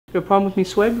You have a problem with me,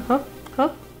 Swag? Huh?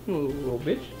 Huh? Little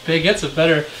bitch. Big gets it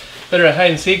better at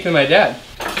hide and seek than my dad.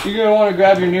 You're gonna want to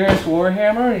grab your nearest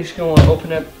warhammer and you're just gonna want to open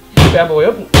that bad boy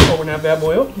up. Open that bad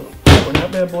boy up. Open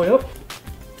that bad boy up.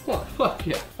 Oh, fuck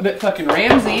yeah. I bet fucking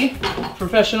Ramsey,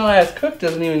 professional ass cook,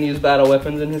 doesn't even use battle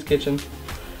weapons in his kitchen.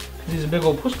 Cause he's a big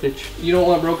old puss bitch. You don't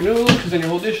want broken noodles because then your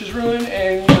whole dish is ruined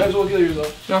and you might as well kill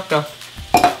yourself. Knock knock.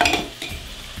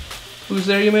 Who's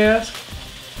there, you may ask?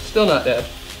 Still not dead.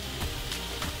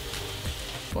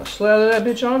 Well, slather that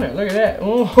bitch on there. Look at that.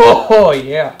 Oh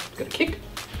yeah. Got a kick.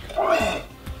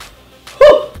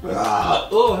 Oh,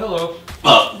 hello.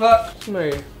 Fuck.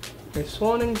 My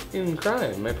swan in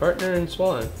crime. My partner in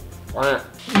swan.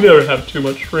 You never have too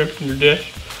much shrimp in your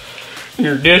dish. In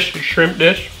your dish, your shrimp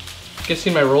dish. You guys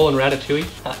seen my roll in Ratatouille?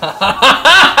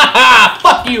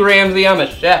 Fuck you, Ramsey. I'm a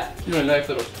chef. You know a nice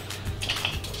little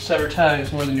sever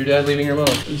ties more than your dad leaving your mom.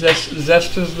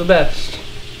 Zest is the best.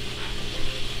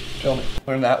 Tell me.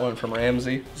 Learned that one from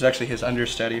Ramsey. It was actually his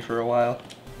understudy for a while.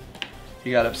 He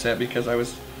got upset because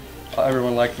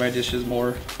everyone liked my dishes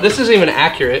more. This isn't even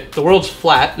accurate. The world's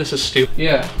flat. This is stupid.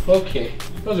 Yeah, okay.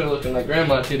 Those are looking like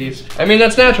grandma titties. I mean,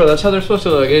 that's natural. That's how they're supposed to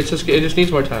look. It just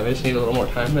needs more time. I just need a little more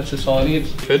time. That's just all it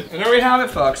needs. Good. And there we have it,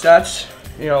 folks. That's,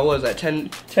 you know, what is that, 10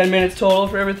 minutes total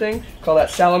for everything? Call that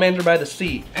salamander by the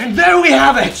sea. And there we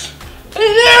have it! And there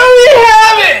we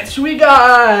have it! We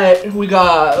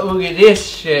got, look at this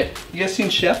shit. You guys seen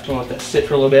Chef? I want that to sit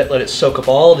for a little bit, let it soak up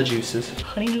all the juices.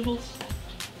 Honey noodles?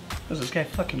 Is this guy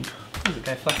fucking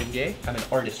gay? I'm an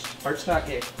artist. Art's not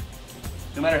gay.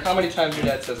 No matter how many times your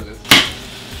dad says it is.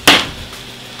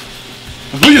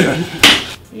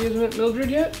 You guys met Mildred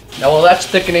yet? No, well that's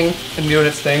thickening and doing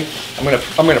its thing. I'm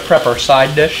gonna prep our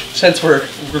side dish. Since we're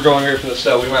going here from the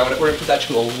stove, we're gonna put that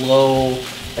to a low,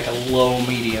 like a low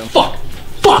medium. Fuck!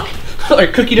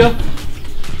 Like cookie dough.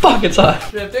 Fuck, it's hot.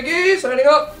 Chef Dickey, signing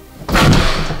up.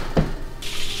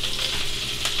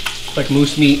 Like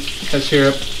moose meat, has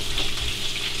syrup.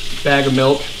 Bag of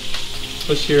milk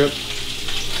with syrup.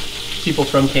 People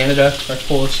from Canada are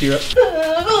full of syrup.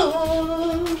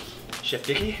 Chef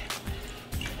Dickey,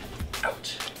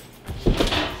 out.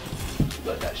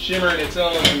 Let that shimmer in its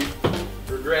own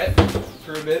regret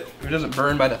for a bit. If it doesn't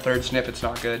burn by the third snip, it's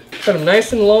not good. Cut them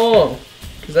nice and long,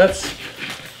 because that's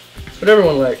what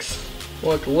everyone likes. They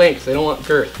want length, they don't want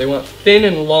girth. They want thin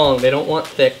and long, they don't want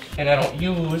thick. And I don't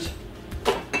use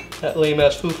that lame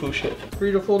ass foo-foo shit.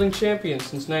 Burrito folding champion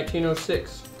since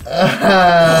 1906.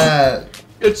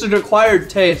 It's an acquired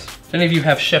taste. If any of you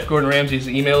have Chef Gordon Ramsay's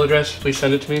email address, please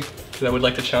send it to me, because I would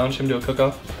like to challenge him to a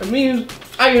cook-off. It means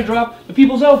I can drop the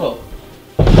people's elbow.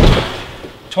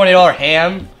 $20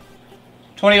 ham?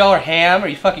 $20 ham? Are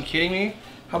you fucking kidding me?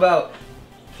 How about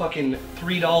fucking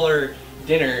 $3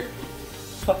 dinner?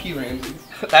 Fuck you, Ramsay.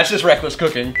 That's just reckless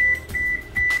cooking.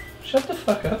 Shut the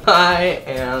fuck up. I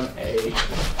am a...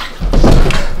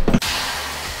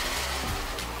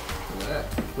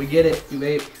 We get it, you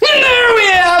mate. And there we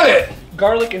have it!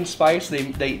 Garlic and spice,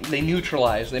 they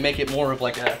neutralize. They make it more of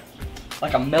like a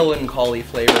melancholy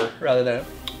flavor rather than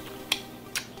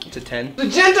it's a 10. There's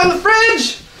a gent on the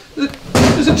fridge!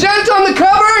 There's a gent on the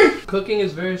cupboard! Cooking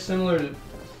is very similar to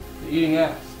eating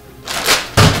ass.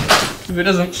 If it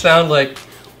doesn't sound like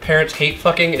parents hate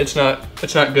fucking, it's not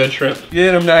good shrimp.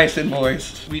 Get them nice and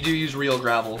moist. We do use real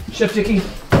gravel. Chef Dickey,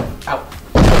 out.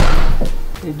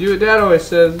 You do what Dad always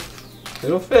says.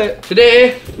 It'll fit.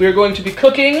 Today, we are going to be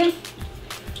cooking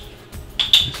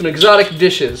some exotic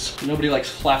dishes. Nobody likes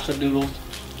flaccid noodles.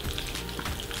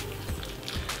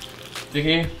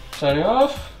 Dickey, signing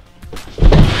off.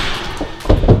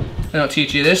 I don't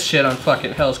teach you this shit on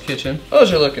fucking Hell's Kitchen.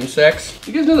 Those are looking sex.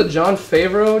 You guys know that Jon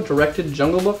Favreau directed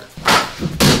Jungle Book?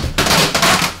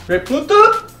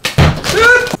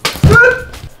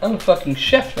 I'm a fucking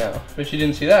chef now. Bet you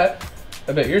didn't see that.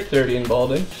 I bet you're 30 and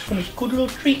balding. It's gonna be a good little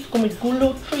treat. It's gonna be a good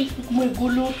little treat. It's gonna be a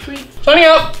good little treat. Signing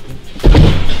out!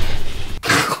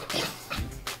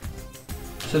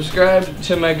 Subscribe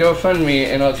to my GoFundMe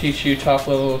and I'll teach you top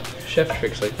level chef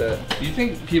tricks like that. Do you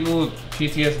think people with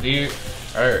PTSD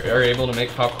are able to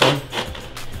make popcorn?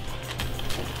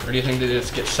 Or do you think they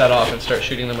just get set off and start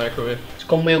shooting the microwave? It's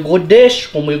gonna be a good dish.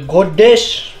 It's gonna be a good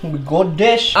dish. It's gonna be a good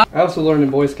dish. I also learned in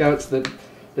Boy Scouts that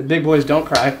big boys don't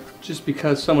cry. Just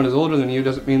because someone is older than you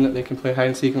doesn't mean that they can play hide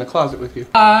and seek in the closet with you.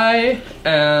 I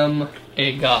am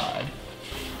a god.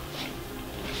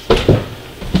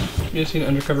 You guys seen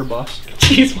Undercover Boss?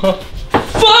 Jeez, Mom.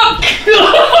 Fuck!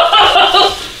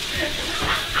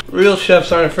 Real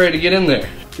chefs aren't afraid to get in there.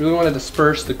 You really want to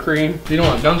disperse the cream. You don't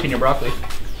want to dunk in your broccoli.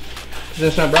 Because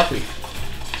that's not broccoli.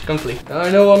 It's comfy. Now I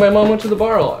know why my mom went to the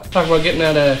bar a lot. Talk about getting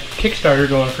that Kickstarter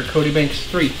going for Cody Banks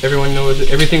 3. Everyone knows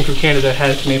that everything from Canada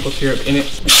has maple syrup in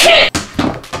it.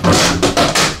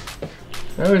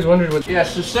 I always wondered what. Yeah,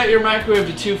 so set your microwave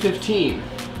to 215.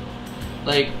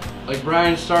 Like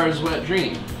Brian Starr's wet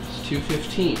dream. It's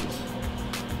 215s.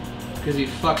 Because he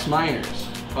fucks minors.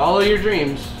 Follow your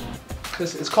dreams.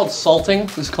 It's called salting.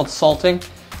 This is called salting.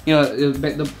 You know,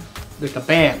 like the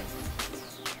bam.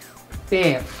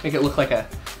 Bam. Make it look like a.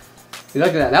 Look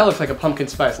at that. That looks like a pumpkin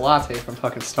spice latte from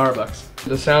fucking Starbucks.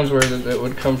 The sounds were that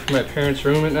would come from my parents'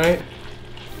 room at night.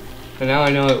 And now I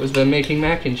know it was them making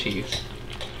mac and cheese.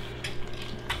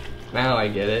 Now I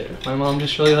get it. My mom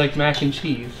just really liked mac and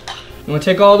cheese. I'm gonna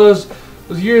take all those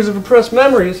years of repressed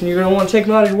memories and you're gonna want to take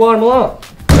them out of your watermelon.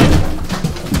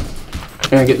 I'm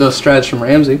gonna get those strides from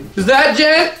Ramsey. Is that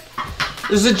Jet?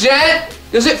 Is it Jet?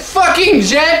 Is it fucking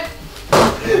Jet?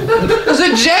 Is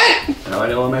it Jet? Now I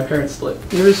know why my parents split.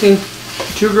 You ever seen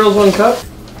 2 Girls, 1 Cup?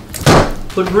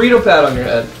 Put burrito pad on your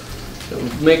head.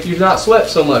 It'll make you not sweat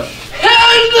so much.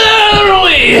 And there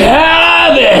we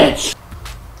have it!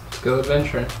 Let's go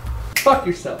adventuring. Fuck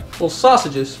yourself. Little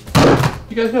sausages.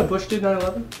 You guys know Bush did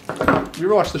 9/11? You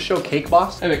ever watch the show Cake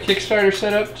Boss? I have a Kickstarter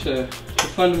set up to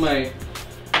fund my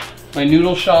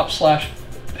noodle shop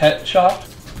 / pet shop.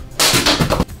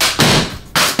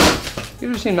 You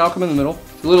ever seen Malcolm in the Middle?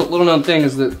 The little known thing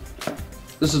is that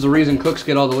this is the reason cooks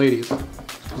get all the ladies.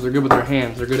 Because they're good with their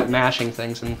hands. They're good at mashing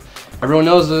things, and everyone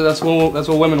knows that that's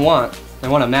what women want. They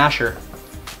want a masher.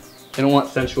 They don't want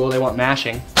sensual. They want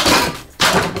mashing.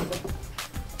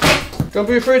 Don't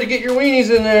be afraid to get your weenies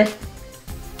in there.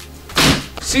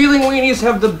 Ceiling weenies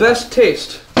have the best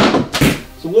taste.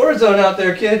 It's a war zone out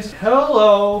there, kids.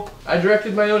 Hello. I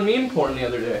directed my own meme porn the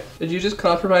other day. Did you just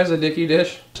compromise a Dickey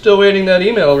dish? Still waiting that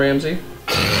email, Ramsey.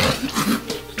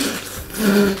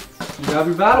 You have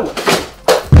your battle with.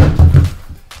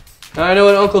 Now I know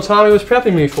what Uncle Tommy was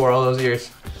prepping me for all those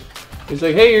years. He's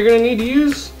like, hey, you're gonna need to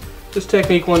use this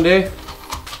technique one day.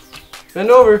 Bend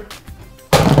over.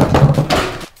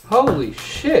 Holy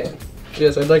shit.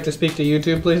 Yes, I'd like to speak to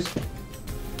YouTube, please.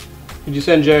 Could you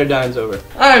send DickeyDines over?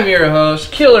 I'm your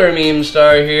host, Killer Meme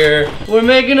Star here. We're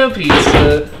making a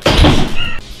pizza.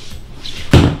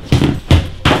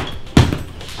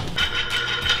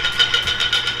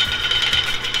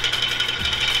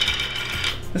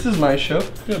 This is my show.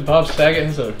 You know, Bob Saget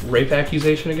has a rape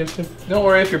accusation against him. Don't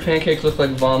worry if your pancakes look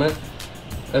like vomit.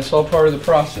 That's all part of the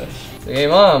process. Hey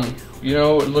Mom, you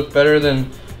know what would look better than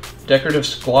decorative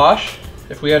squash?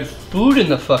 If we had food in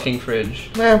the fucking fridge.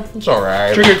 Nah, it's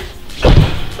alright. Triggered.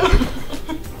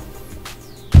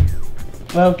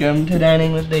 Welcome to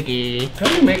Dining with Dickey. How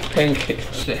do you make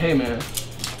pancakes? Hey man,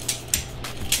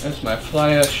 that's my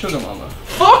fly-ass sugar mama.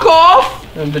 Fuck off!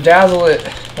 And bedazzle it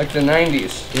like the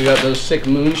 90s. You got those sick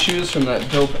moon shoes from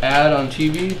that dope ad on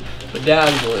TV?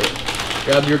 Bedazzle it.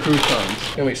 Grab your croutons.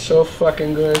 It's gonna be so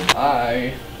fucking good.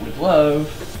 I would love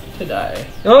to die.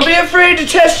 Don't be afraid to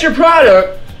test your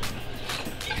product.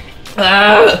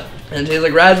 Ah, it doesn't taste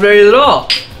like raspberries at all.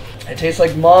 It tastes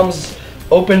like Mom's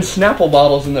open Snapple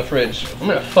bottles in the fridge. I'm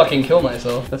gonna fucking kill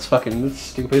myself. That's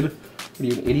stupid. Are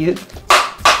you an idiot?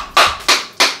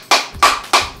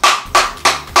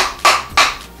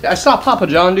 I saw Papa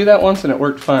John do that once and it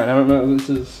worked fine. I don't know if this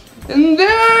is... And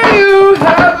there you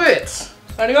have it!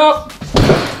 Signing off!